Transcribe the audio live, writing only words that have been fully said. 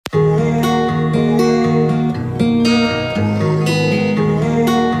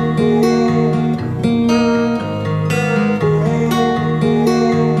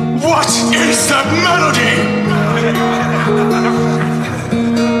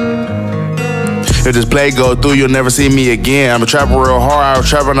If this play go through, you'll never see me again. I'm a trapper real hard, I was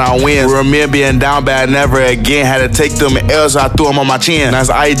trapping on wins. Real men being down bad, never again. Had to take them L's, I threw them on my chin. Nice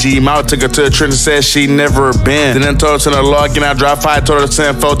IG mouth, took her to the trench and said she never been. Then told her to the log, and I drive 5, told her to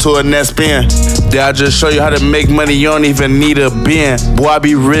send 4 to a net spin. Did I just show you how to make money? You don't even need a bin. Boy, I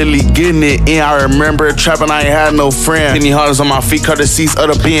be really getting it in. I remember trapping, I ain't had no friend. Penny hunters on my feet, cut the seats of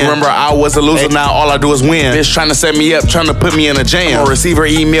the bin. Remember, I was a loser, now all I do is win. Bitch trying to set me up, trying to put me in a jam. I'ma receive her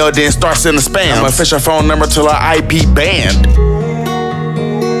email, then start sending spam. I'ma fish her phone number till her IP banned.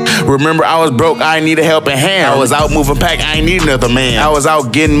 Remember, I was broke, I needed a helping hand. I was out moving pack, I ain't need another man. I was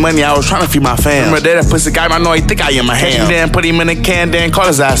out getting money, I was trying to feed my fam. Remember that pussy guy, I know he think I am a ham. Then put him in a can, then call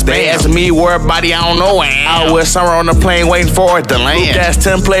his ass. They asked me where body, I don't know where I was somewhere on the plane waiting for it to land. Blue gas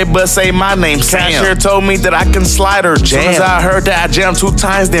template, but say my name, Sam. Cashier told me that I can slide or jam. Soon as I heard that, I jammed 2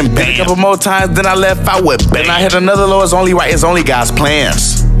 times, then bam. A couple more times, then I left out with bang. Then I hit another low, it's only right, it's only God's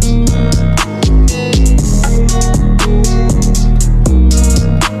plans.